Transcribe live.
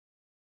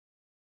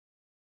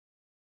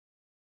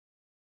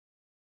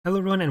Hello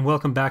everyone and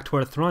welcome back to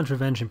our Thrawn's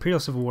Revenge Imperial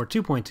Civil War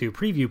 2.2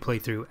 preview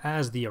playthrough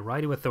as the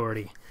Eriadu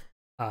Authority.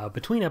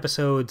 Between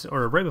episodes,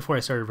 or right before I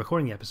started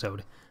recording the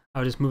episode, I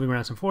was just moving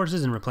around some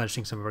forces and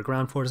replenishing some of our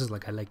ground forces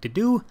like I like to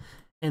do,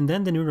 and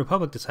then the New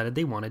Republic decided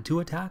they wanted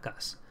to attack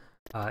us.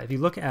 If you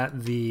look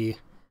at the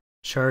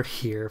chart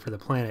here for the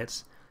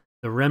planets,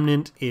 the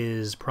Remnant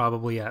is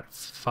probably at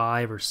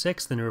 5 or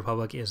 6, the New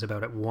Republic is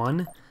about at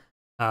 1,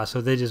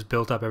 so they just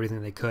built up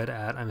everything they could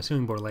at, I'm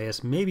assuming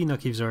Borleus, maybe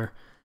Nukivzor,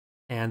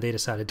 and they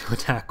decided to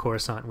attack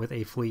Coruscant with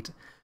a fleet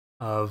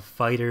of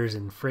fighters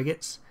and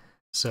frigates.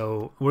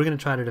 So we're going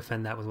to try to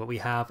defend that with what we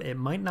have. It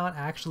might not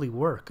actually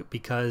work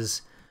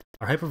because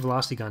our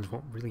hypervelocity guns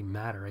won't really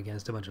matter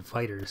against a bunch of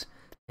fighters,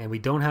 and we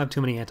don't have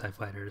too many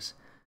anti-fighters.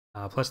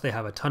 Plus they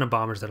have a ton of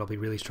bombers that'll be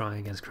really strong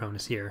against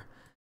Cronus here.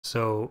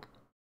 So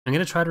I'm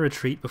going to try to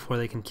retreat before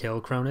they can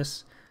kill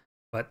Cronus,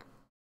 but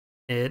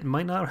it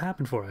might not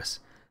happen for us.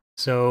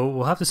 So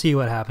we'll have to see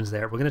what happens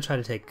there. We're going to try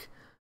to take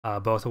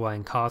Bothawai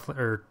and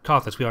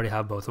Cothless, we already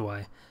have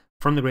Bothawai,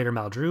 from the Greater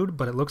Maldrude,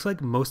 but it looks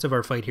like most of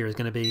our fight here is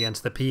going to be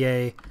against the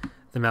PA,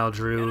 the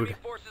Maldrude,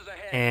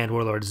 and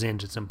Warlord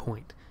Zinj at some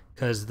point.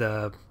 Because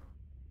the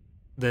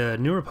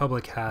New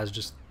Republic has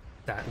just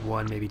that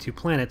one, maybe two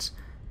planets,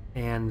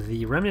 and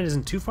the Remnant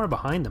isn't too far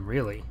behind them,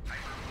 really.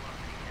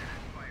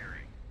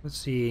 Let's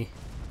see.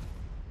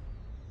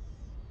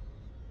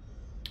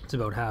 It's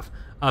about half.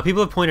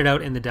 People have pointed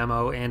out in the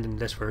demo and in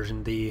this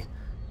version, the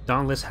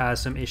Dauntless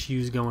has some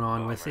issues going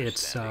on with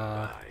its,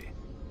 Choose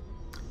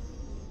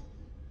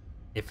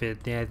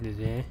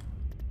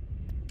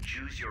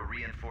your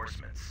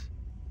reinforcements.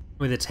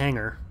 with its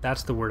hangar.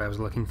 That's the word I was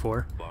looking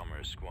for.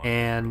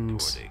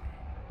 And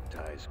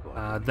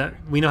that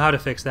we know how to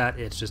fix that.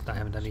 It's just I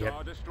haven't done it yet.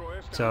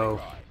 So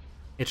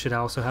it should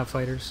also have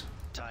fighters.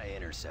 TIE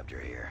interceptor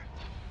here.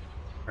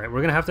 All right,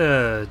 we're gonna have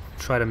to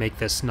try to make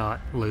this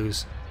not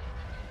lose.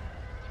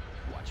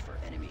 Watch for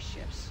enemy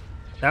ships.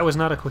 That was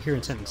not a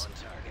coherent sentence.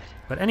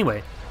 But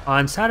anyway,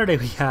 on Saturday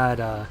we had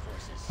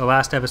the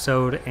last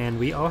episode, and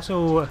we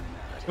also,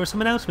 there were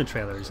some announcement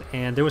trailers,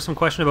 and there was some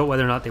question about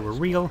whether or not they were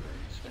real,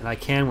 and I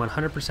can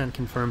 100%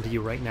 confirm to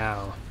you right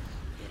now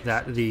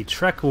that the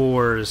Trek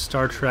Wars,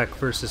 Star Trek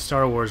versus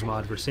Star Wars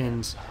mod for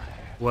Sins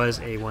was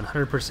a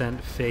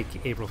 100%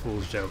 fake April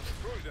Fool's joke.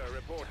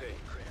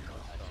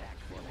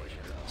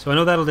 So I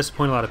know that'll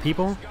disappoint a lot of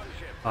people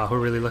who are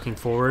really looking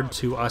forward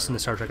to us and the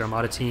Star Trek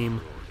Armada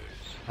team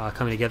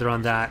coming together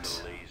on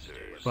that.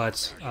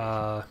 But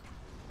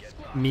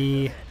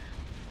me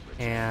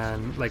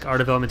and like our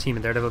development team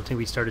and their development team,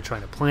 we started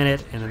trying to plan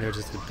it, and then there's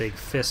just a big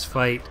fist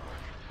fight,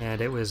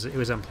 and it was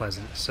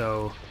unpleasant.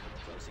 So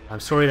I'm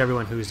sorry to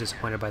everyone who's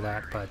disappointed by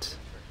that, but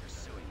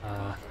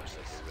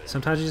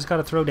sometimes you just got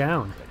to throw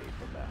down,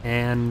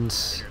 and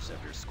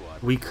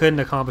we couldn't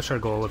accomplish our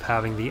goal of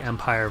having the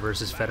Empire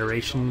versus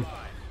Federation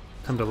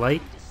come to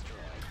light.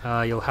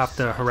 You'll have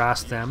to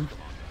harass them.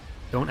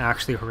 Don't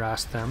actually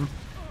harass them.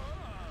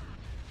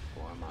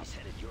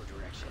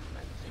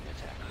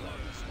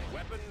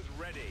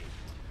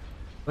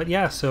 But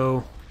yeah,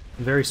 so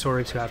I'm very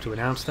sorry to have to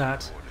announce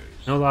that.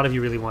 I know a lot of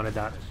you really wanted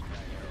that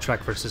Trek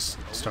versus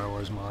Star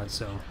Wars mod,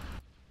 so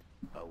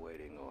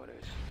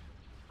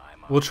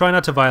we'll try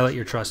not to violate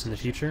your trust in the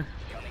future.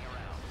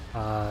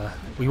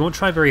 We won't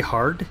try very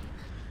hard,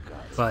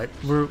 but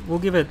we'll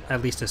give it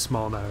at least a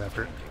small amount of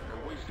effort.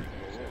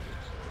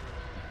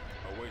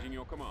 Awaiting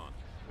your command.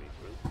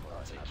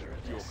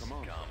 Your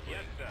command.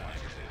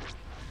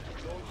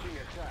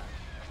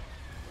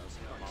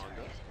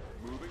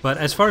 But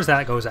as far as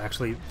that goes,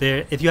 actually,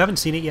 if you haven't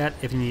seen it yet,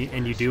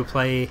 and you do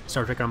play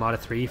Star Trek Armada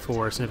 3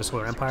 for Sin of a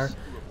Solar Empire,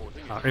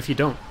 or if you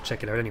don't,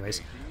 check it out anyways.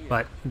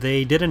 But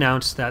they did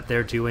announce that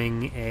they're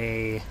doing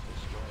a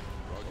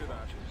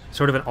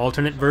sort of an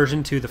alternate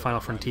version to the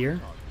Final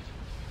Frontier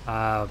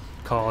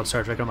called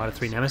Star Trek Armada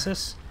 3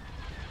 Nemesis,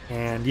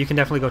 and you can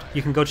definitely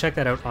go check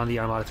that out on the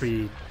Armada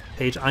 3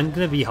 page. I'm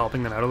going to be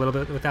helping them out a little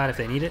bit with that if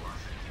they need it.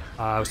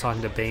 I was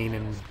talking to Bane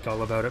and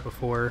Gull about it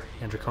before,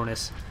 and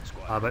Draconis.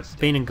 But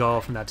Bane and Gull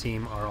from that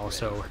team are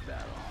also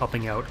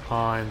helping out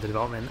on the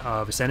development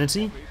of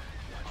Ascendancy,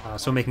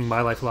 so making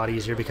my life a lot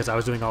easier because I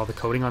was doing all the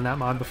coding on that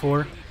mod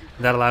before.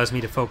 And that allows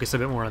me to focus a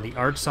bit more on the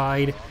art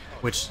side,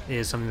 which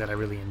is something that I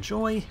really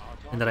enjoy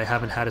and that I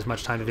haven't had as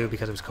much time to do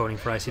because I was coding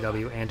for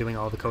ICW and doing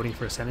all the coding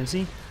for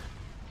Ascendancy.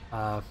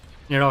 And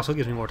it also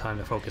gives me more time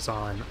to focus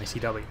on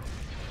ICW.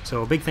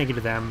 So a big thank you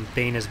to them.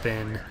 Bane has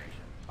been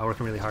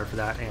working really hard for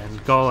that,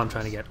 and Gull I'm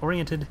trying to get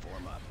oriented.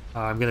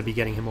 I'm going to be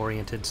getting him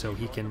oriented so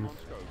he can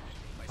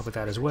help with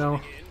that as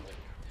well.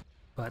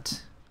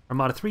 But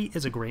Armada 3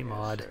 is a great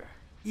mod,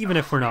 even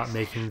if we're not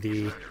making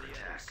the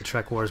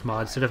Trek Wars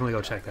mod, so definitely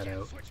go check that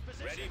out.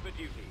 Ready for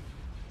duty.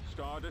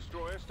 Star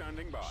Destroyer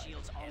standing by.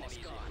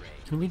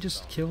 Can we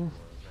just kill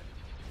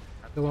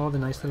all the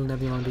nice little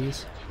Nebulon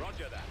Ds?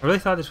 I really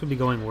thought this would be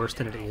going worse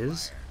than it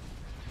is.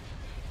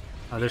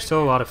 There's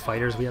still a lot of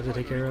fighters we have to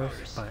take care of,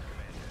 but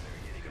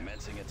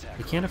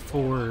we can't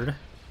afford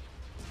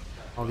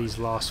all these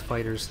lost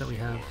fighters that we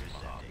have.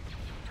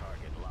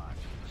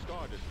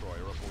 Star Destroyer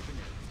reporting in.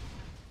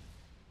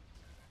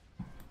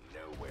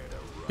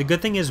 The good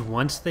thing is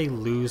once they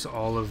lose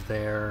all of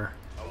their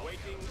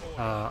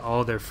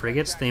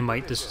frigates, they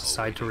might just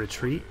decide to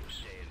retreat.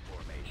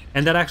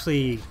 And that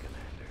actually,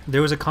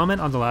 there was a comment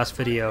on the last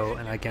video,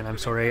 and again, I'm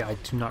sorry, I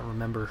do not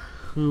remember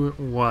who it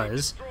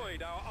was.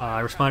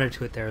 I responded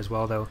to it there as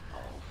well, though.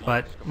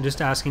 But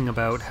just asking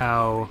about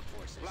how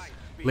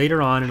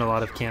later on in a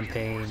lot of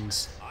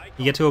campaigns,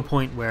 you get to a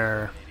point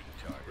where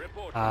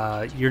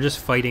you're just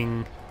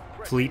fighting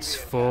fleets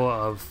full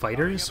of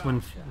fighters,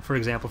 when, for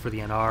example, for the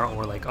NR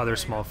or like other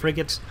small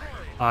frigates.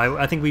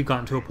 I think we've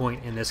gotten to a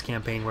point in this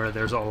campaign where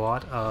there's a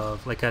lot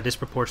of, like a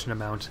disproportionate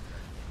amount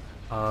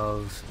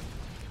of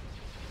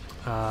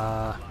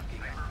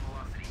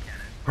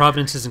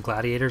Providences and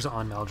Gladiators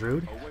on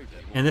Maldrude.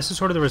 And this is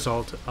sort of the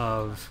result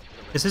of...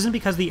 This isn't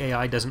because the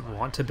AI doesn't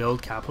want to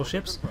build capital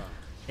ships.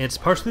 It's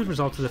partially the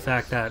result of the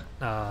fact that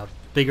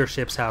bigger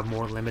ships have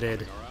more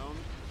limited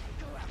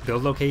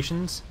build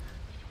locations.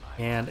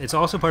 And it's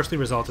also partially a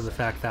result of the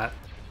fact that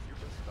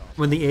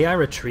when the AI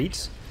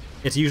retreats,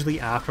 it's usually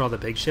after all the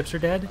big ships are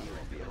dead.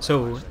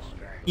 So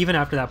even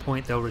after that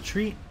point, they'll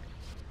retreat.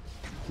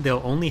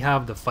 They'll only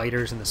have the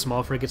fighters and the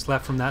small frigates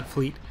left from that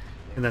fleet,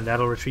 and then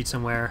that'll retreat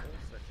somewhere.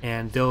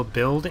 And they'll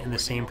build in the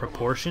same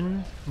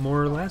proportion,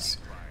 more or less.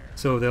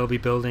 So they'll be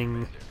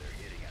building,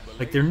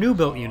 like their new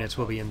built units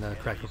will be in the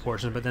correct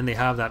proportion, but then they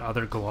have that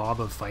other glob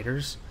of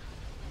fighters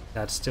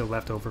that's still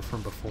left over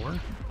from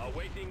before.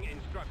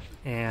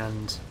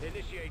 And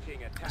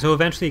so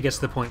eventually it gets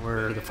to the point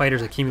where the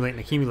fighters accumulate and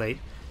accumulate,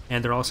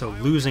 and they're also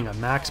losing a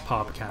max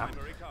pop cap.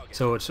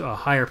 So it's a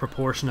higher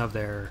proportion of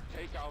their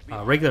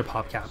regular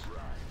pop cap.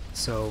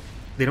 So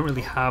they don't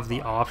really have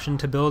the option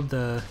to build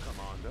the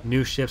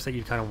new ships that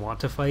you'd kind of want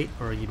to fight,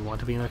 or you'd want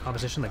to be in their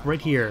composition. Like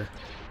right here,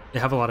 they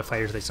have a lot of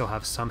fighters, they still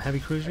have some heavy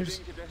cruisers,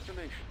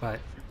 but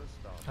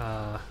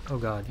oh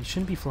god, you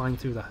shouldn't be flying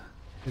through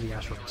the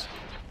asteroids.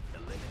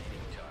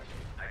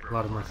 A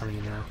lot of them are coming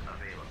in now.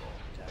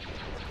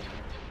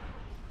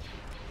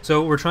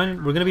 So we're going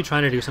to be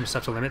trying to do some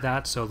stuff to limit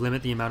that, so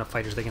limit the amount of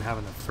fighters they can have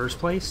in the first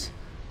place,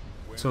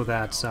 so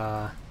that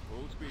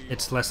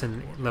it's less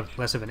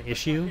of an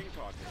issue,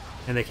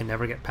 and they can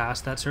never get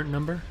past that certain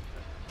number.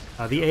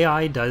 The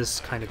AI does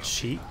kind of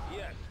cheat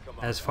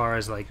as far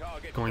as like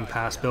going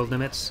past build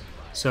limits,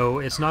 so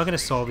it's not going to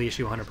solve the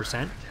issue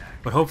 100%,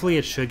 but hopefully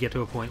it should get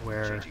to a point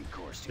where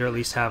they're at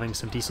least having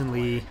some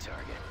decently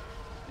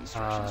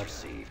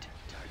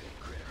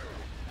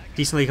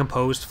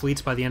composed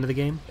fleets by the end of the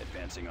game.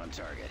 Advancing on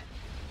target.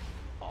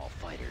 All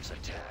fighters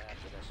attack.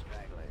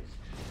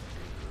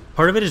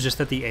 Part of it is just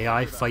that the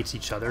AI fights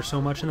each other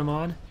so much in the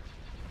mod.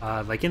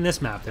 Like in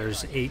this map,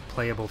 there's 8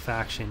 playable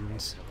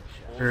factions.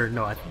 Or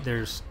no,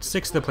 there's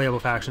 6 of the playable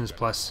factions,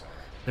 plus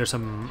there's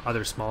some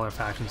other smaller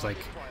factions, like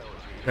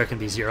there can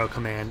be Zero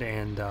Command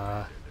and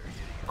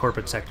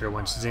Corporate Sector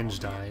once Zinj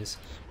dies.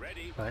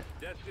 But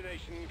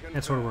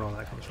that's sort of where all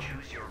that comes from.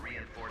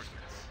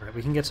 Alright,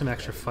 we can get some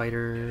extra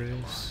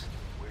fighters.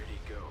 Where'd he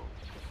go?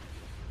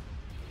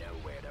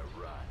 Nowhere to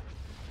run.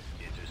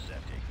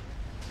 Intercepting.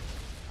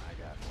 I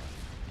got one.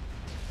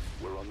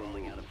 We're on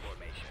rolling out of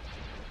formation.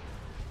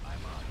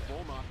 I'm on.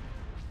 Form up.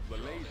 The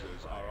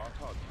lasers are our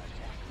target.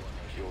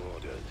 Your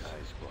orders.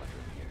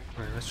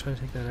 Alright, let's try to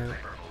take that out.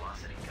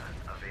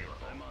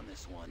 I'm on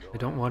this one. I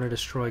don't want to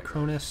destroy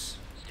Cronus.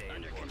 Stay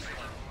under control.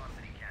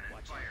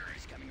 Watch out.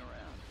 He's coming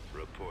around.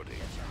 Reporting.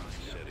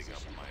 Setting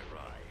up my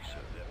run.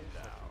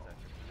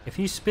 If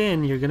you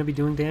spin, you're going to be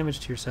doing damage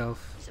to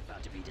yourself. He's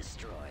about to be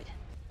destroyed.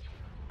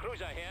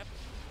 Cruiser here.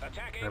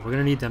 Attacking. Alright, we're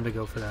going to need them to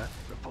go for that.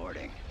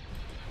 Reporting.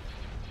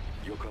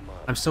 Your command.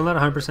 I'm still not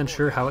 100%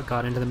 sure how it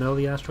got into the middle of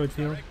the asteroid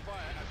field,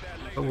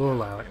 but we'll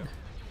allow it.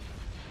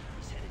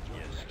 He's headed your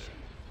direction.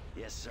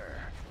 Yes, sir.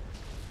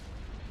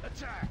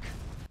 Attack.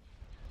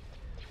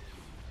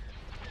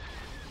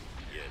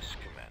 Yes,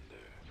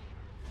 Commander.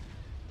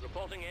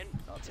 Reporting in.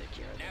 I'll take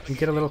care of Can this. you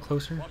get a little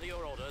closer? What are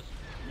your orders?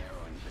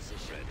 Narrowing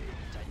position.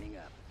 Tightening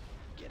up.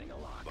 Getting a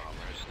lock. Bomber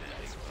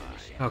That's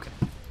finishing. Okay.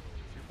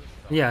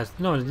 Yeah,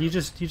 no, you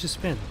just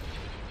spin.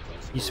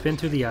 You spin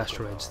through the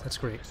asteroids. That's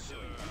great.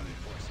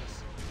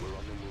 Forces. We're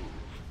on the move.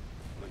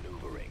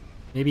 Maneuvering.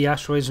 Maybe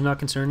asteroids do not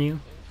concern you?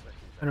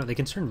 I don't know, they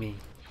concern me.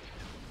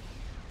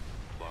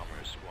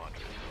 Bomber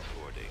squadron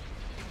reporting.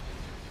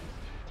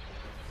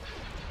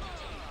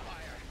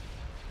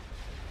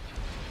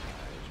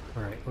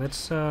 Alright,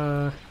 let's,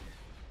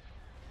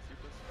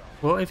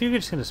 well, if you're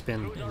just gonna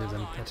spin into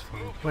them, that's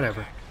fine.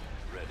 Whatever.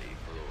 Ready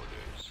for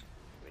orders.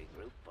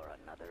 Regroup for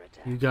another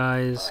attack. You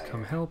guys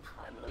come help,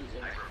 I'm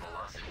losing.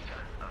 Hypervelocity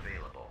gun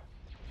available.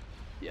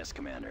 Yes,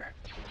 Commander.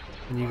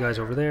 and you guys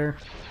over there.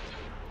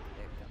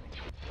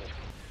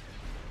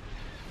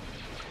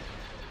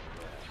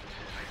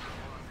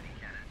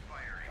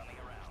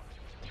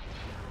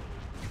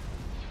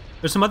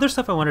 There's some other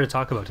stuff I wanted to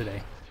talk about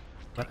today,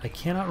 but I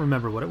cannot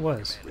remember what it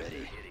was.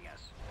 Ready.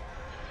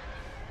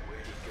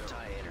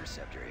 TIE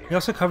interceptor here. We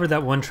also covered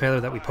that one trailer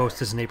that we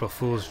posted as an April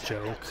Fool's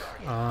joke.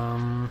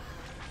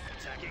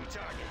 Attacking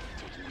target.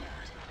 Taking out.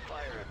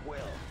 Fire at will.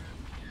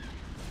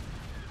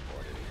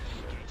 Orders.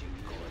 Engaging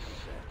course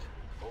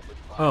set. Open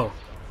fire. Oh,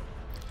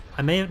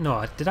 I may have,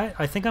 no, did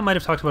I think I might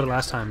have talked about it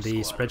last time, the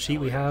spreadsheet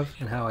we have,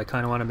 and how I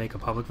kind of want to make a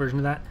public version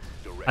of that.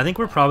 I think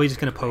we're probably just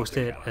going to post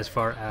it as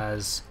far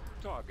as,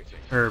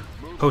 or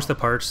post the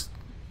parts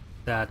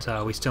that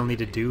we still need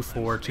to do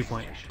for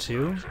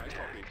 2.2,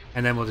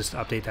 and then we'll just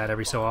update that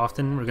every so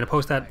often. We're going to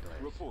post that,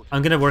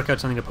 I'm going to work out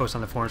something to post on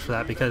the forums for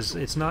that, because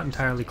it's not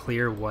entirely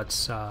clear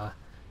what's, for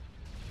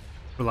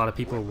a lot of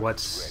people,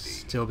 what's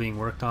still being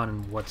worked on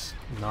and what's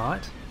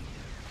not.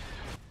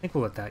 I think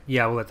we'll let that,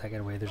 yeah, we'll let that get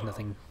away. There's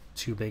nothing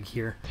too big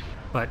here,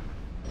 but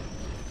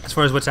as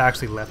far as what's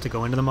actually left to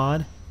go into the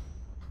mod,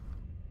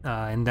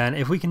 and then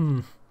if we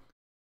can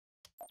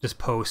just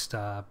post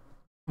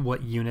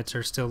what units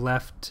are still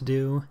left to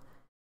do,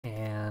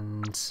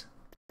 and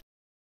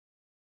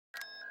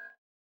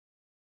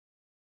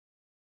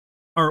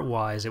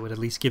art-wise, it would at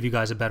least give you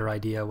guys a better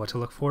idea what to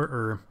look for,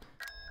 or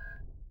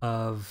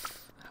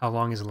of how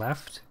long is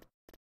left.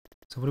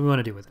 So what do we want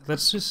to do with it?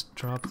 Let's just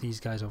drop these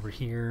guys over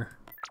here.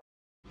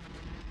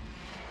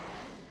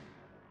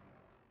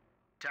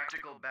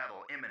 Tactical battle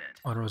imminent.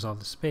 Auto-resolve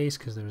the space,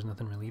 because there's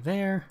nothing really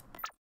there.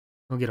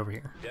 We'll get over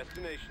here.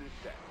 Destination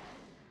set.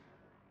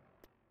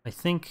 I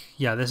think,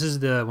 yeah, this is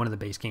the one of the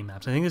base game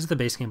maps. I think this is the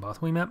base game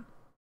Bothaway map.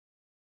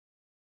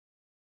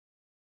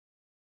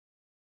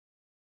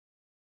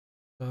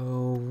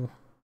 So,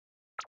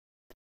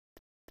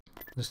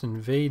 just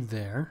invade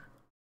there.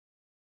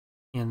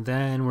 And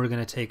then we're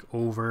going to take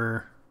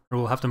over, or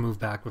we'll have to move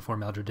back before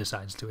Meldred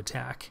decides to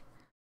attack.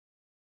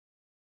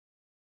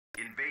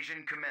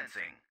 Invasion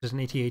commencing. There's an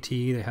AT-AT,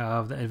 they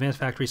have the advanced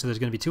factory, so there's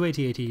going to be 2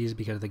 AT-ATs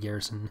because of the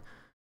garrison.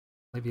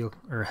 Light vehicle,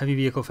 or heavy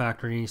vehicle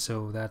factory,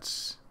 so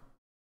that's...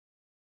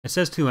 It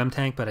says 2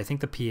 M-Tank, but I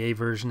think the PA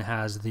version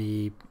has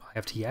the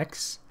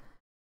IFTX.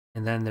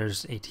 And then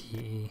there's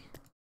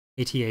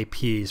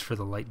ATAPs for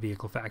the light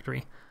vehicle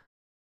factory.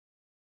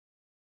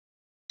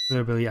 So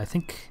there'll be, I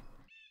think,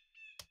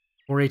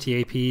 4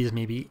 ATAPs,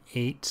 maybe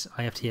 8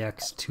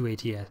 IFTX, 2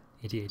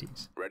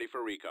 AT-ATs. Ready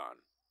for recon.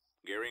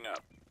 Gearing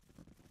up.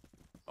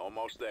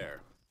 Almost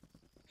there.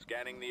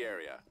 Scanning the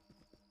area.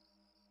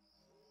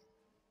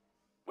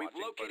 We've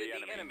located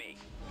the enemy.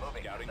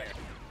 Moving out again.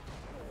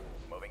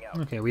 Moving out.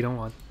 Okay, we don't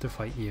want to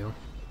fight you.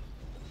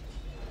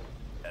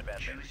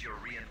 Choose your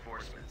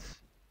reinforcements.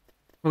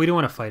 Well, we don't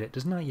want to fight it,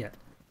 just not yet.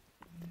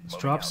 Let's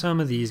drop some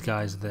of these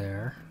guys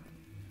there.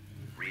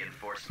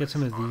 Let's get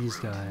some of these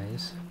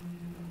guys.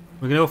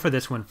 We're going to go for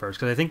this one first,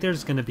 because I think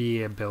there's going to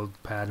be a build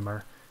pad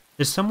mark.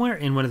 There's somewhere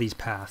in one of these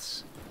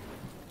paths.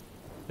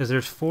 Because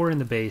there's 4 in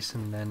the base,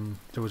 and then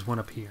there was one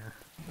up here.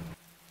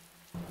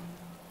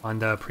 On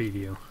the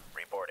preview.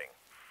 Reporting.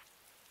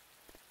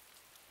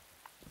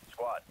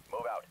 Squad,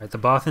 move out. Right, the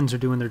Bothans are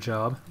doing their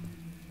job.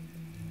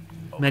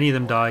 Many of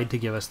them died to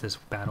give us this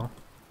battle.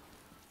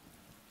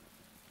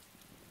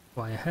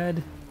 Fly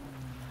ahead.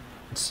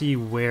 Let's see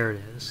where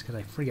it is, because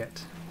I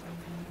forget.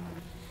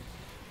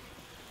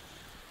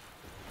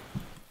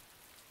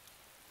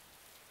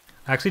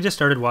 I actually just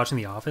started watching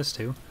The Office,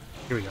 too.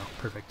 Here we go.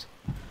 Perfect.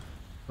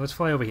 Let's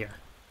fly over here.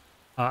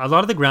 A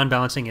lot of the ground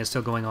balancing is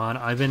still going on.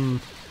 I've been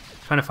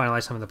trying to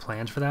finalize some of the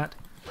plans for that.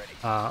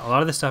 A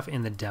lot of the stuff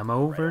in the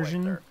demo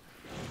version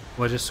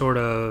was just sort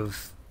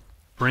of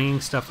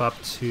bringing stuff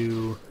up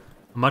to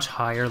a much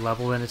higher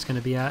level than it's going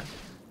to be at,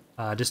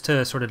 just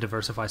to sort of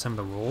diversify some of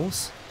the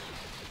roles.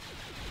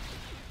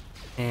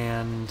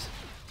 And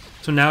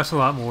so now it's a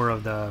lot more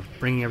of the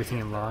bringing everything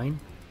in line.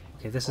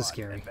 Okay, this is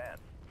scary.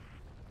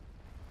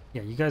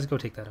 Yeah, you guys go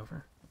take that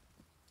over.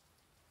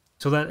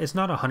 So that it's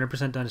not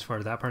 100% done as far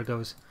as that part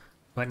goes,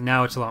 but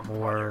now it's a lot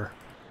more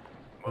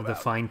of the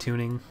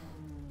fine-tuning.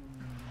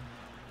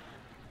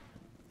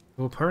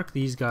 We'll park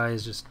these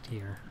guys just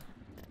here.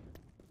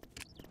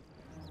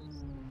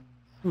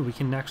 Ooh, we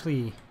can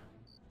actually...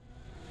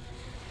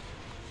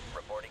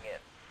 Reporting in.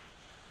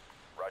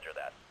 Roger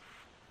that.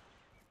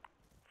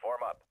 Form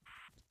up.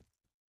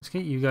 Let's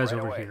get you guys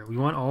over here. We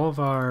want all of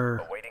our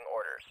Awaiting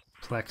orders.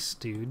 Plex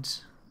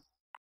dudes.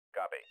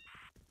 Copy.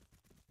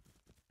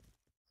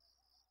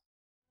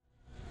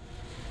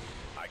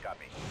 I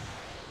copy.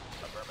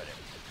 Affirmative.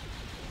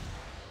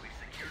 We've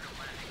secured a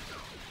landing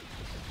zone.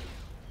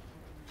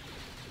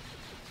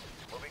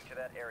 Moving to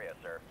that area,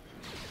 sir.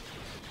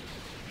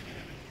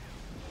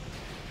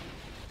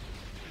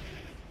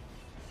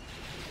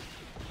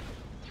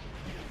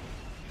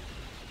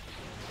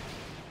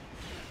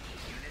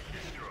 Unit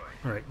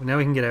destroyed. Alright, well now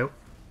we can get out.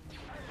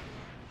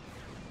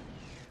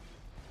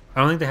 I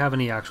don't think they have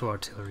any actual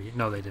artillery.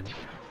 No, they didn't.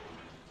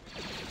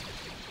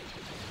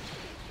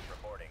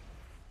 Reporting.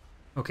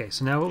 Okay,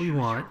 so now what we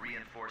want...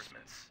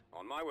 Reinforcements.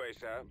 On my way,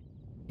 sir.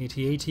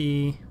 AT-AT,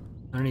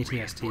 not an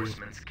AT-ST.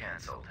 Reinforcements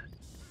cancelled.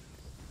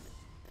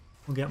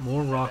 We'll get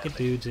more rocket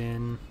dudes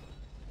in.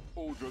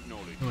 Order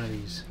acknowledged. One of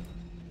these.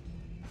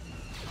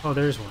 Oh,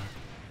 there's one.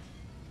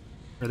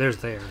 Or there's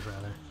theirs,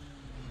 rather.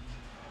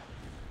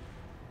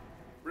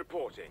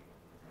 Reporting.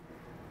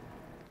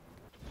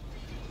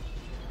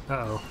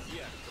 Uh-oh.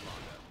 Yes,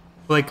 Commander.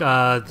 Like,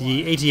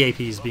 the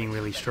AT-AP is being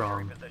really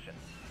strong.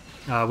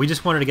 We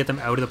just wanted to get them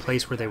out of the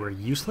place where they were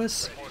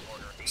useless,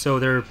 so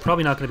they're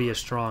probably not going to be as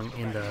strong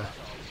in the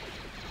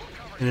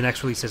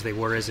next release as they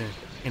were as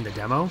in the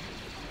demo.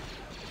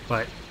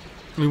 But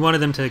we wanted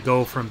them to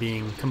go from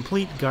being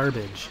complete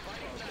garbage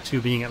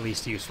to being at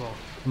least useful.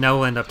 Now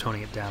we'll end up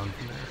toning it down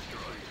from there.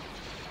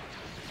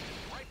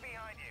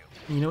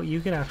 You know, you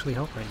could actually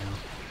help right now.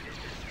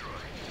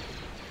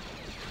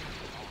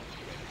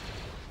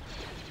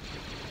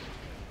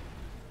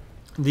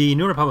 The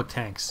New Republic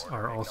tanks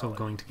are also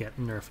going to get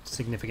nerfed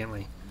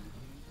significantly.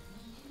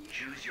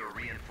 Choose your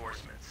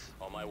reinforcements.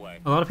 On my way.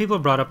 A lot of people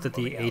have brought up that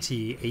the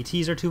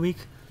ATs are too weak.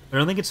 I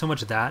don't think it's so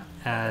much that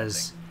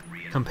as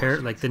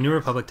compared, like the New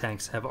Republic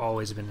tanks have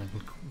always been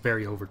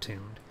very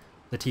overtuned.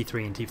 The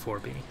T3 and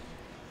T4B.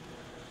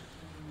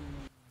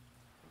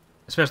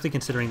 Especially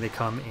considering they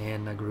come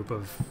in a group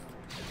of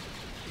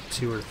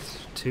two or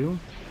two.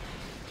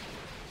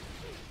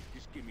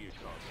 Just give me a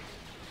target.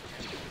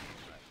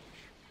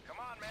 Come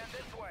on, man,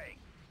 this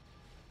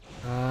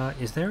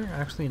way. Is there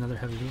actually another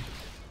heavy vehicle?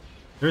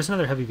 There is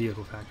another heavy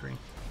vehicle factory.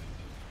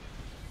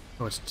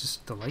 Oh, it's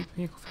just the light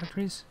vehicle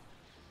factories?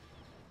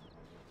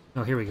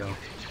 Oh, here we go.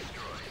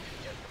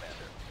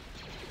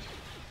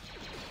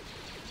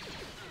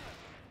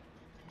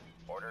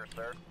 Order,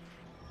 sir.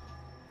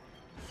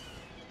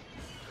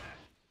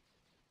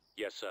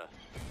 Yes, sir.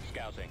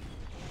 Scouting.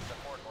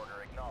 Support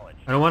order acknowledged.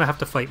 I don't want to have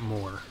to fight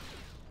more.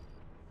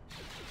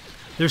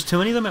 There's too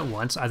many of them at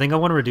once. I think I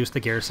want to reduce the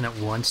garrison at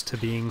once to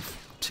being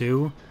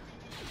 2,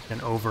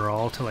 and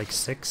overall to like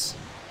 6.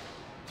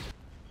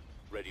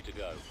 Ready to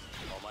go.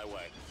 On my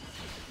way.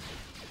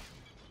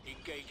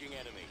 Engaging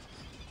enemy.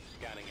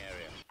 Scanning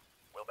area.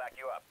 We'll back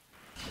you up.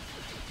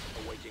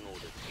 Awaiting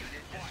orders.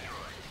 Unit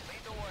destroyed.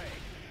 Lead the way.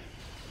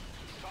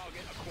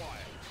 Target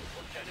acquired.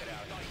 We'll check it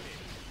out.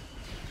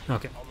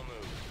 Okay. On the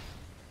move.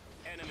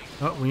 Enemy.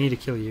 Oh, we need to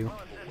kill you.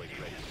 Always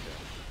ready, sir.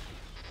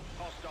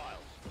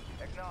 Hostiles.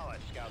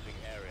 Acknowledged. Scouting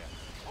area.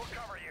 We'll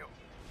cover you.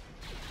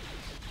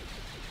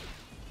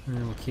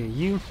 And we'll kill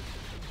you.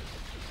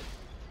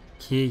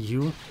 Kill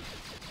you.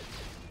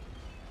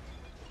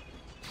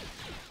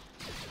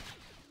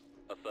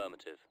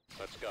 Affirmative.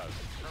 Let's go.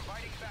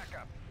 Providing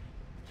backup.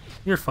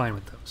 You're fine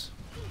with those.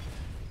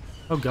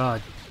 Oh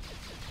god.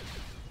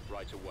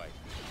 Right away.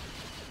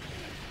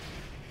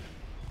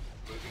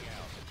 Moving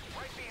out.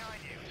 Right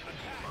behind you.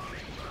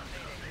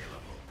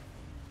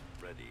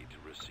 Ready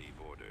to receive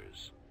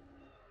orders.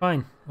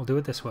 Fine, we'll do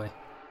it this way.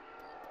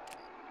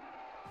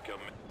 Come.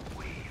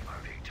 We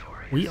are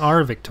victorious. We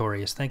are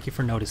victorious. Thank you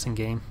for noticing,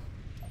 game.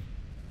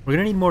 We're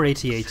gonna need more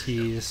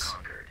AT-ATs.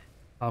 Conquered.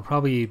 I'll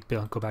probably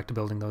go back to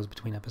building those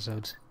between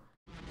episodes.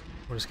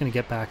 We're just gonna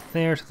get back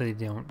there so they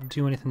don't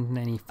do anything,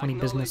 any funny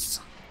business.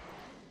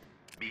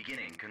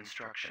 Beginning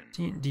construction.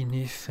 Do you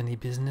need funny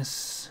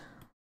business?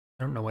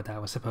 I don't know what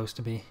that was supposed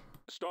to be.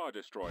 Star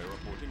Destroyer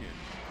reporting in.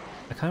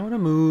 I kind of want to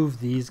move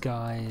these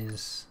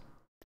guys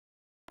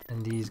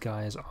and these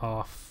guys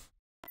off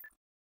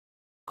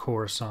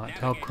Coruscant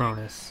to help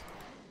Cronus.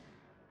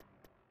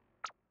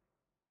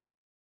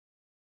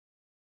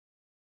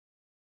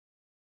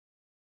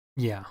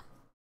 Yeah.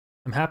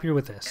 I'm happier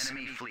with this.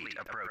 Enemy fleet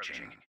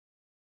approaching.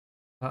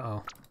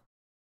 Uh-oh.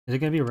 Is it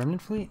going to be a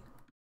remnant fleet?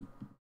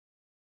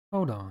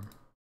 Hold on.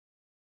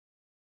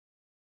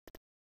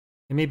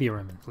 It may be a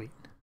remnant fleet.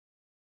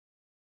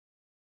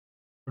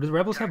 Or do the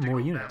rebels have more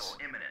Tactical units?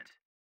 battle imminent.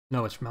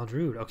 No, it's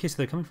Maldrude. Okay, so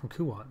they're coming from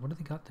Kuwat. What do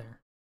they got there?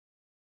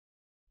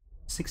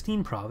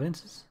 16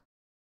 provinces?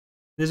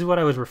 This is what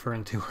I was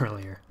referring to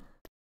earlier.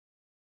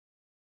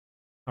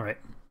 Alright.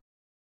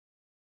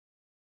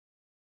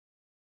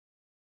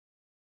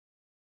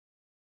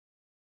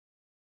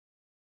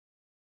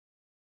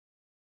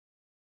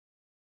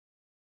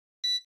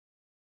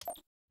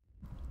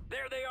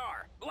 There they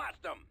are.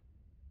 Blast them.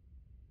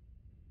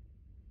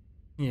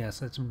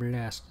 Yes, let's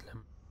blast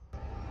them.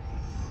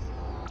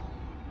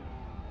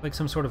 Like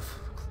some sort of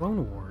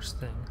Clone Wars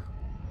thing.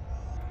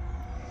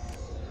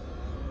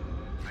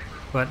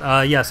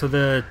 But, yeah, so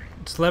the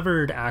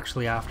Sleverd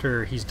actually,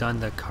 after he's done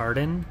the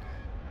Cardin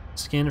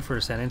skin for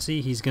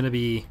Ascendancy, he's going to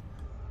be,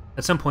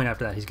 at some point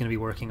after that, he's going to be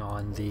working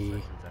on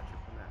the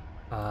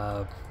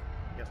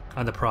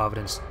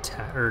Providence,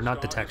 or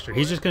not the texture.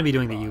 He's just going to be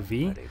doing the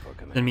UV.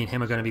 Then me and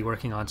him are going to be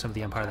working on some of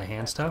the Empire of the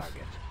Hand stuff.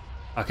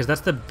 Because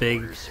that's the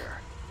big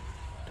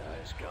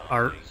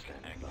art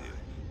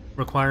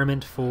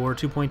requirement for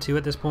 2.2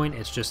 at this point.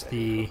 It's just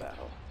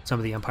some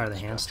of the Empire of the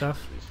Hand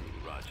stuff.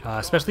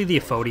 Especially the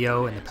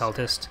Ephodio and the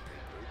Peltist.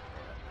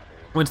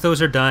 Once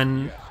those are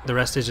done, the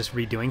rest is just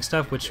redoing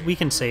stuff, which we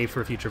can save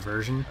for a future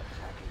version.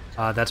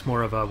 That's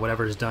more of a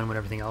whatever is done when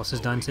everything else is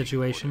done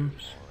situation.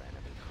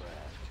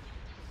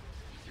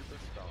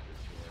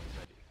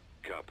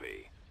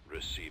 Copy.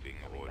 Receiving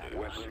orders.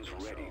 Weapons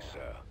ready,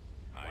 sir.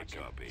 I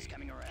copy.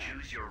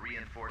 Choose your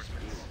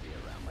reinforcements.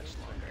 Enemies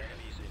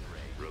in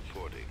range.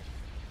 Reporting.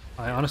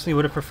 I honestly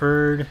would have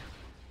preferred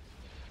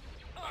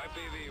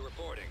IPV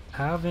reporting.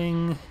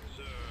 having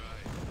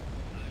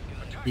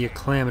the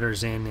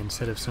Acclamators in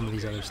instead of some of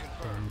these other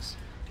things.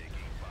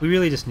 We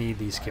really just need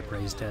these skip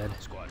rays dead.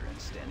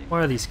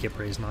 Why are these skip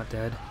rays not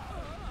dead?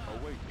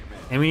 Await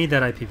command. And we need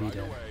that IPV Right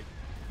dead. away.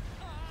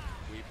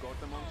 We've got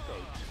them on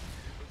scope.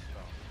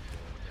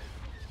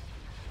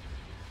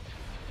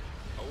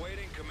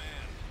 Awaiting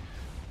command.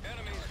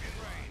 Enemies in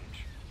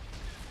range.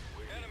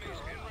 Enemies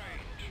in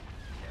range.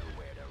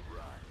 Nowhere to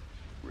run.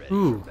 Ready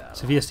Ooh, for battle.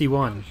 it's a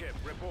VSD-1. Ship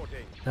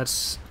reporting.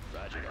 That's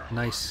Roger that.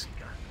 nice.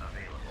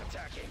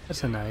 Attacking.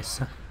 That's a nice.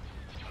 Intercepting.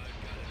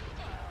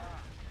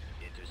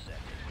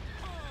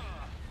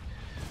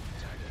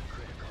 Target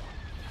critical.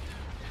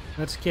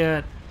 Let's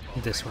get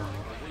this one.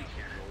 Returning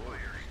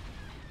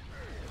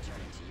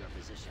to your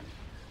position.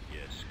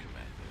 Yes,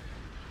 Commander.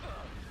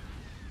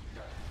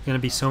 Gonna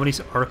be so many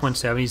ARC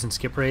 170s and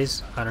skip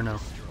rays. I don't know.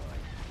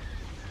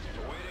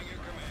 Awaiting your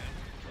command.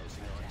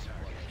 Closing on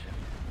target.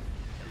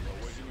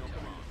 Awaiting your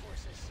command.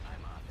 Forces.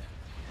 I'm on them.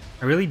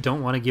 I really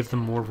don't want to give them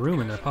more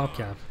room in their pop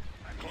cap.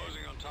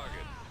 Closing on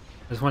target.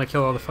 I just want to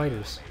kill all the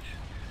fighters.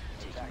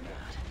 Taking that.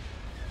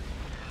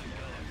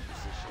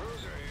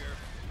 Cruiser here.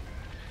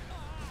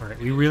 Alright,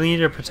 we really need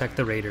to protect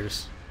the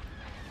raiders.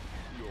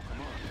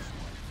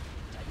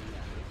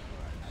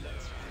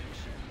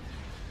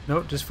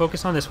 Nope, just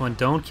focus on this one.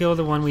 Don't kill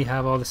the one we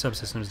have all the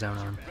subsystems down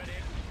on. Watch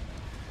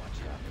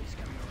out, he's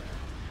coming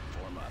around.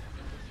 Form up.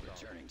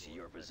 Returning to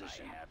your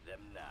position. I have them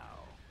now.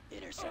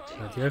 Intercepting.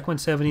 The ARC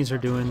 170s are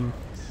doing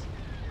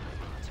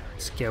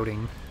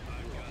scouting.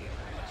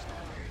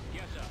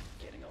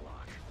 Getting a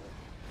lock.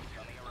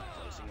 Coming around.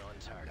 Closing on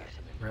target.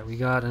 Right, we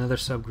got another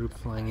subgroup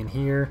flying in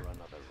here.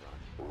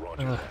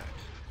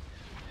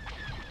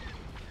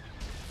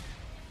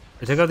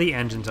 They took out the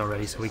engines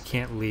already, so we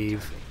can't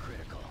leave.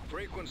 Critical.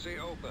 Frequency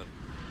open.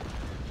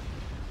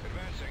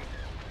 Advancing.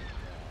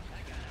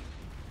 I got him.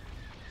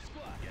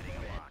 Squad. Getting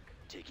a lock.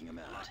 Taking him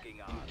out.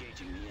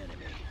 Engaging the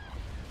enemy.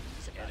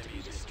 He's about to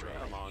be destroyed.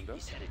 Commander.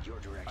 He's headed your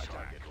direction.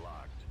 Target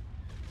locked.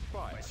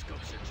 Fire. My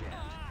scopes are jammed.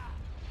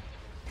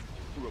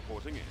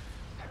 Reporting in.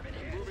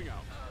 Moving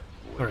out.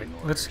 Alright,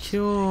 let's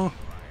kill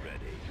Ready.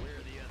 Where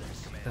are the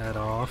others? Command. that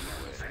off.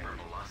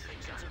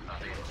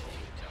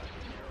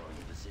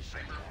 Narrowing position.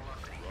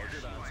 Roger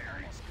that.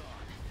 Almost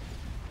gone.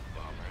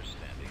 Bomber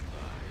standing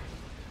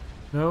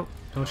by. Nope,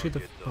 don't shoot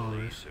the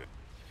bombers.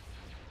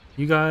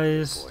 You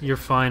guys, you're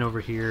fine over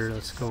here.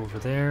 Let's go over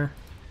there.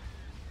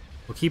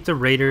 We'll keep the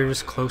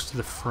raiders close to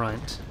the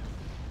front.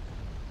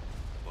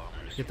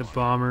 Get the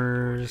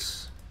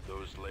bombers.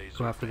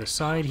 Go after the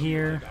side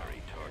here.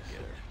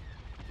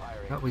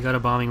 Oh, we got a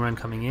bombing run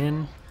coming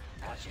in.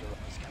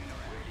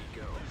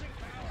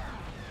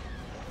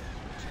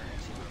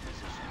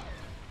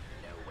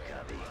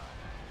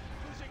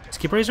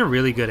 Skip rays are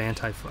really good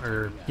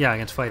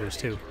against fighters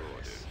too.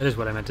 That is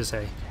what I meant to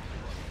say.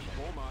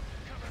 Form up.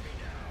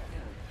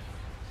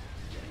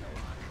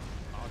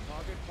 Our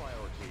target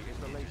priority is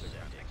the laser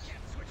cannon.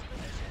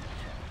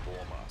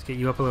 Let's get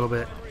you up a little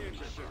bit.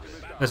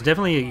 Let's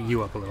definitely get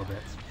you up a little bit.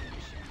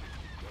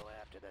 Go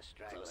after the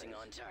stragglers. Closing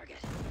on target.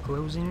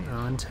 Closing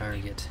on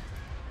target.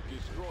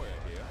 Destroyer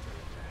here.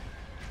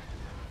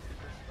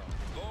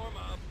 Form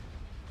up.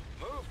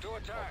 Move to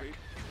attack.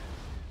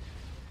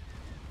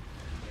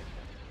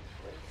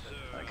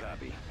 I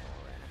copy.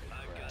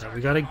 Right,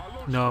 we gotta.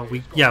 No, we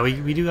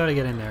do gotta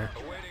get in there.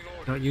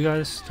 No, you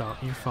guys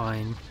stop. You're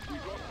fine.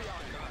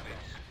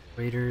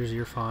 Raiders,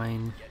 you're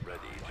fine.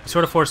 We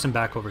sort of forced them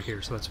back over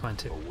here, so that's fine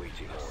too.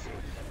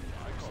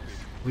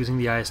 Losing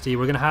the ISD.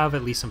 We're gonna have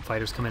at least some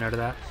fighters coming out of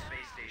that,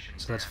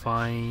 so that's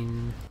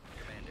fine.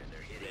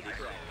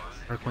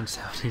 ARC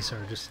 170s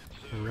are just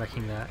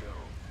wrecking that.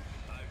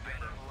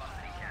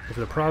 Go for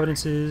the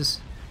Providences.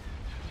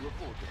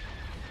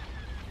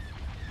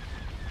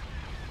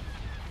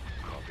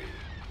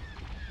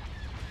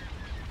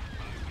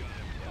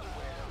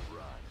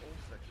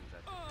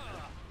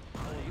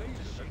 Our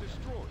lasers are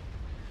destroyed.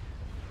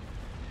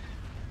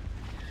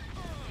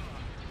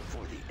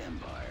 For the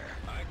Empire.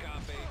 I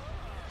copy.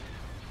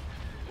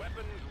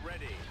 Weapons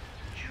ready.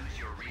 Choose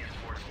your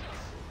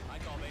reinforcements. I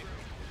copy.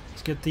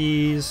 Let's get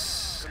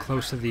these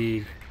close to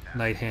the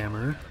Night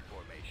Hammer.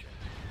 Formation.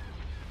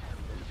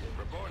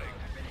 Reporting.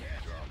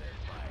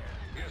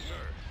 Yes, sir.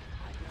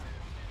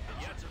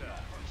 Yes, sir.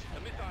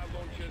 The missile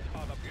launchers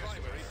are the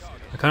primary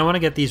target. I kind of want to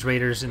get these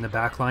raiders in the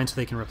back line so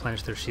they can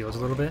replenish their shields a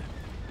little bit.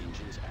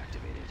 Engines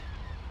activated.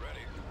 Ready.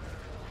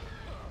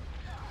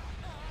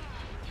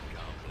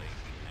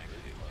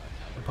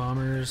 The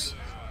bombers.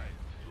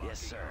 Yes,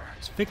 sir.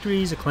 It's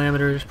victories,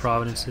 acclamators,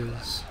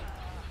 providences.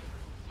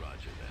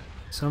 Roger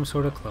that. Some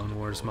sort of Clone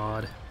Wars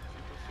mod.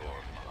 Form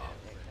up.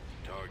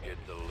 Target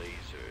the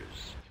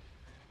lasers.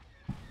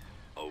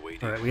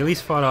 Awaiting. Alright, we at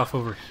least fought off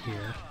over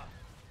here.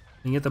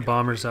 We can get the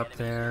bombers up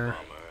there.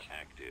 Bomber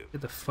active.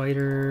 Get the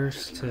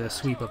fighters to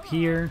sweep up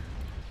here.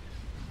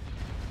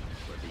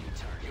 We're being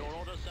targeted. Your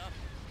order, sir?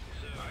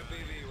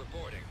 IPV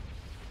reporting.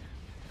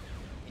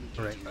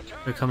 Alright,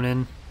 they're coming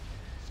in.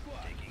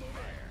 Taking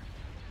fire.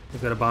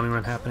 We've got a bombing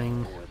run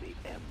happening. For the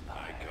Empire.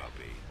 I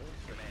copy.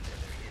 Commander,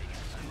 they're hitting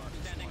us. I'm on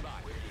standing by.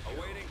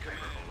 Awaiting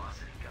command.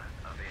 Velocity gun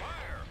available.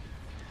 Fire!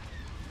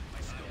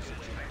 My skills are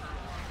jammed.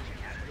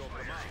 Your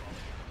command.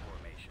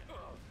 Formation.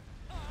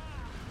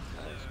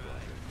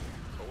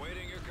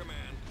 Awaiting your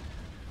command.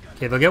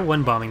 Okay, they'll get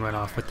one bombing run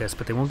off with this,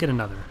 but they won't get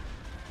another.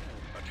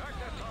 Attack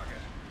that target.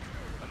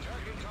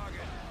 Attacking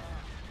target.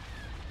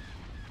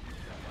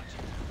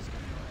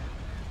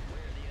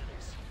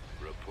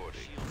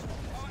 Reporting.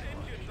 Our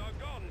engines are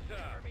gone,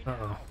 sir.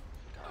 Uh-oh.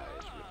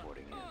 Ties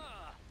reporting in.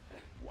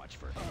 Watch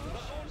for The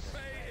launch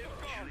bay is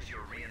gone. Choose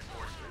your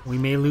reinforcements. We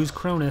may lose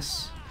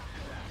Cronus.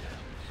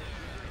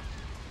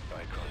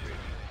 I copy.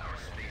 Our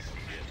space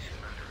station is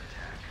under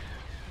attack.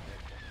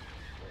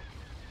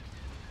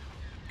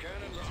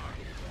 Cannons on.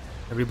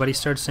 Everybody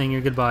starts saying your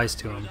goodbyes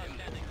to him. Move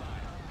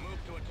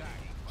to attack.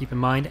 Keep in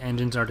mind,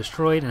 engines are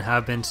destroyed and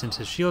have been since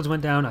his shields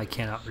went down. I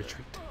cannot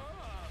retreat.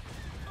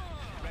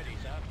 Ready,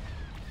 sir.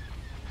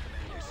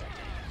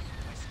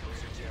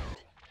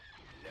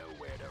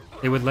 Nowhere to run.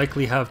 They would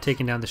likely have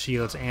taken down the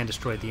shields and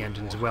destroyed the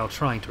engines while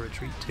trying to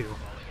retreat too.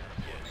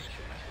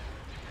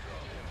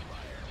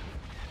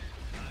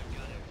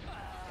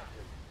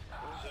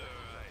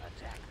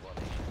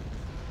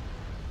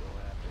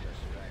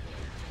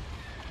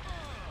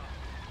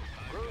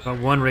 About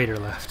one raider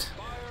left.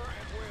 Fire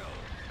at will.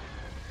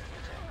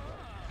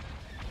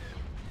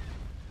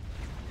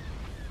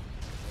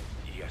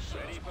 Yes,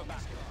 ready for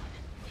battle.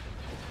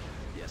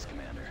 Yes,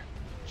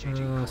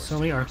 Commander. So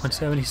many ARC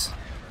 170s.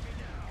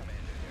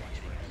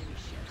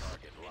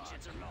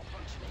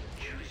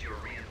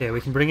 Okay, we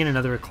can bring in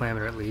another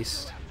reclamator at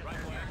least.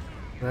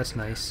 That's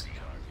nice.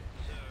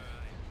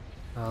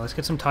 Let's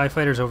get some TIE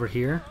fighters over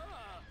here.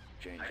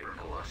 Changing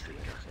course.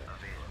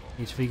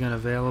 HV gun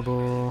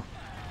available.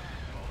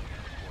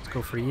 Let's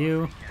go for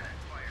you. Do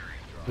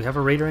we have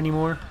a raider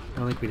anymore? I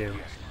don't think we do.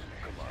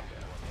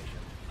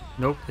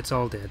 Nope, it's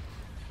all dead.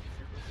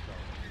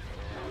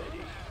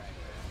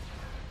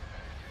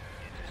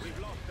 We've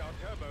lost our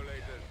turbo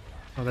lasers.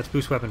 Oh, that's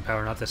boost weapon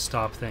power, not the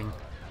stop thing.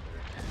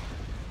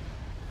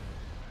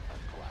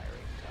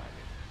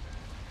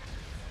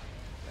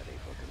 Ready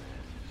for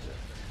command, sir.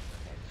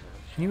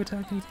 Excellent. Can you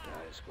attack anything?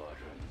 TIE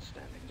squadron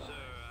standing by.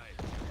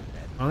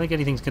 I don't think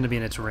anything's going to be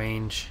in its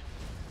range.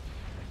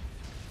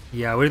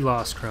 Yeah, we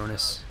lost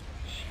Cronus.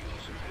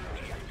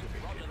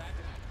 Roger that.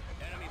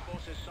 Enemy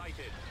forces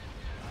sighted.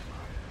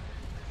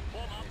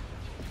 Form up.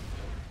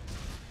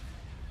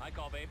 I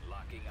copy.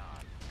 Locking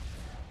on.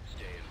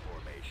 Stay in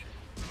formation.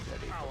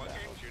 Ready for Our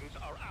battle. engines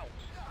are out.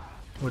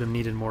 Would have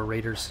needed more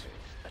raiders.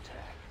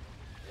 Attack.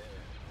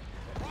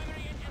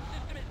 Primary engine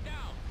system is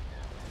down.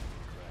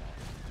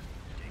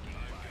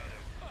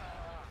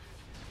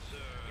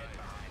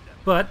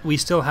 But we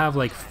still have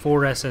like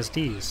 4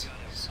 SSDs.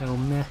 So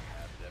meh.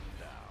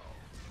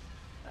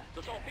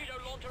 The torpedo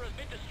launcher has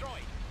been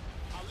destroyed.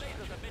 Our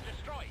lasers have been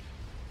destroyed.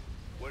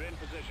 We're in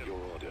position. Your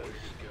orders.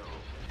 Go.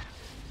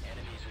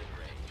 Enemies in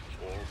range.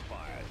 All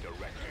fire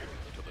directed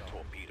to the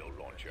torpedo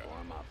launcher.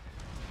 Warm up.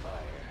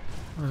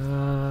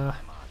 Fire.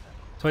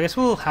 So I guess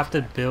we'll have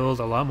to build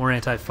a lot more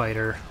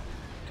anti-fighter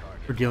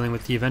for dealing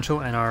with the eventual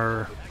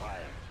NR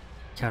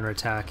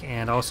counterattack,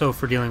 and also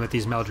for dealing with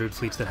these Meldroid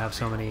fleets that have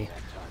so many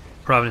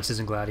Providences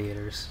and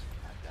Gladiators.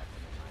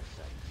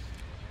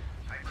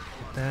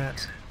 Get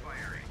that.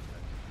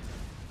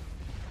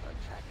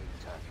 Attacking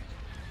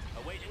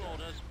target. Awaiting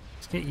orders.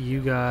 Let's get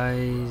you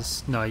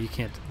guys... No, you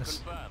can't. Let's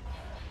Confirm.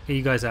 get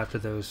you guys after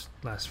those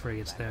last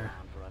frigates there.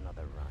 On for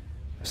another run.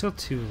 There's still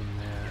 2 of them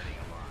there.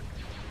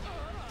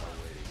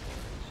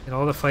 Get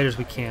all the fighters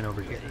we can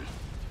over here.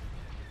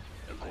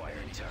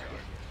 Acquiring target.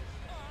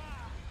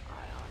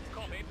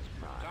 Copy.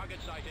 Target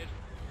sighted.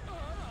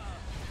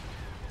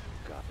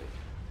 Copy.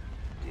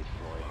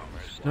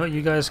 Deploy. No,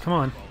 you guys, come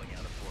on. Falling out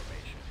of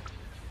formation.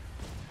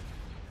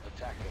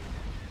 Attacking.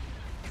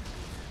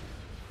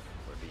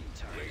 We're being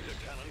targeted. Laser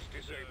cannons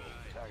disabled.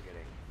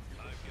 Targeting.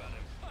 I've got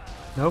him.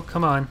 No,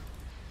 come on.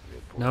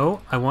 No,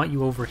 I want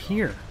you over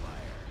here.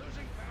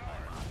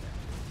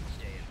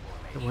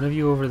 Get one of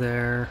you over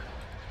there.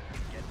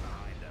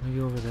 One of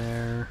you over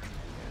there.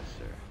 Yes,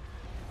 sir.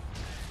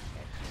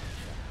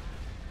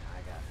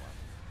 I got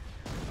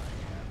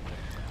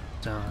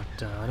one.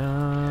 Da da da.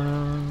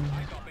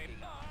 Copy.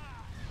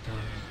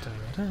 Da da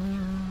da.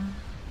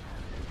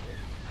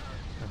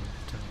 Da,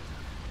 da.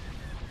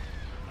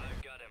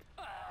 I've got him.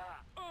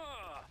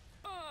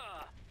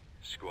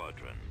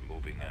 Squadron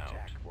moving out.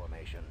 Attack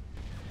formation.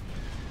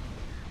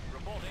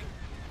 Reporting.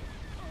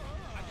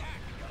 Attack.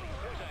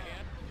 Cruiser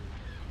here.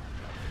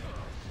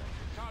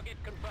 Target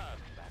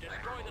confirmed.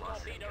 Destroy the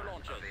torpedo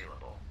launchers.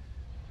 Available.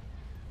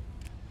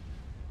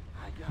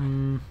 I got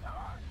Hmm.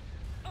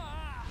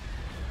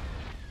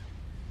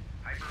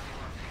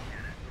 Hypervelocity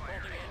cannon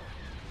Reporting firing. in.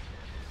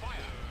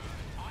 Fire.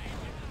 Our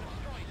engines are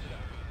destroyed,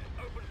 sir.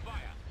 Open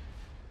fire.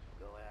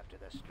 Go after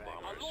the strike.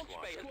 Our launch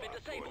bay has been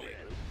disabled.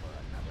 For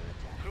another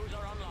attack.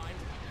 Cruiser online.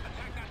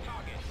 Attack that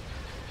target.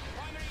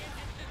 Primary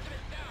engine system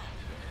is down.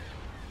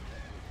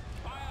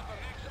 Fire for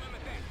maximum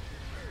effect.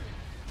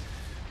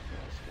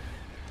 Yes,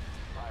 Commander.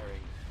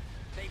 Firing.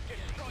 They've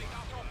destroyed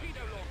our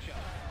torpedo launcher.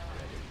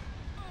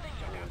 They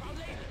took out our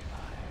lasers.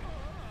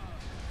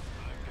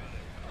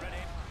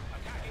 Ready.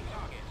 Attacking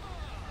target.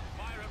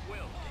 Fire at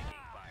will.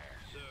 Taking fire.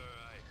 Sir,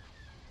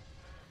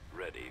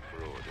 Ready for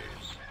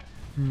orders.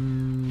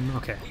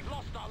 Okay. We've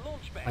lost our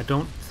launch bed. I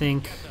don't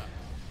think... Yes, sir.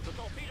 The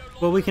torpedo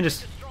Well, we launcher can is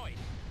just destroyed.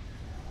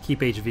 keep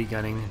HV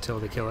gunning until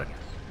they kill it.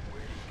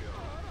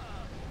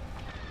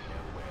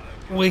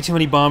 Way too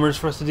many bombers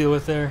for us to deal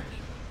with there.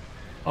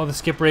 Oh, the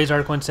Skip Ray's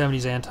Arc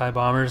 170's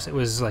anti-bombers. It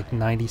was like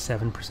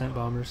 97%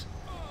 bombers.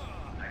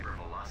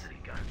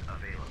 Hypervelocity gun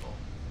available.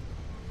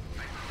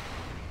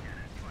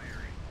 Cannon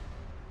firing.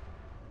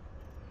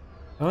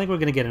 I don't think we're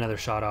going to get another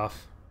shot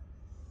off.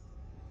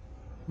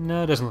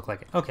 No, it doesn't look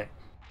like it. Okay.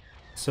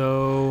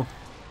 So...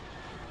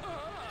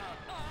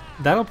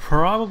 that'll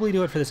probably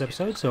do it for this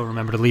episode, so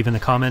remember to leave in the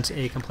comments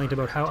a complaint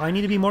about how I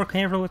need to be more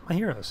careful with my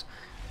heroes.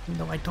 Even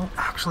though I don't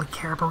actually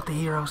care about the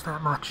heroes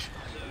that much.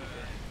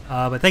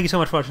 But thank you so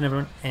much for watching,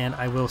 everyone, and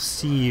I will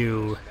see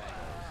you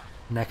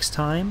next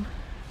time.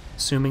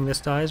 Assuming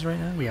this dies right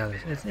now. Yeah,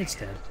 it's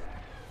dead.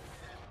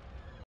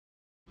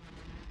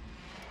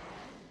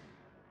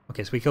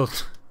 Okay, so we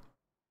killed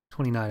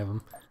 29 of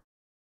them.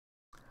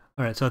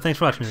 Alright, so thanks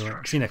for watching,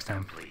 everyone. See you next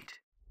time.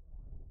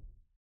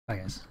 Bye,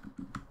 guys.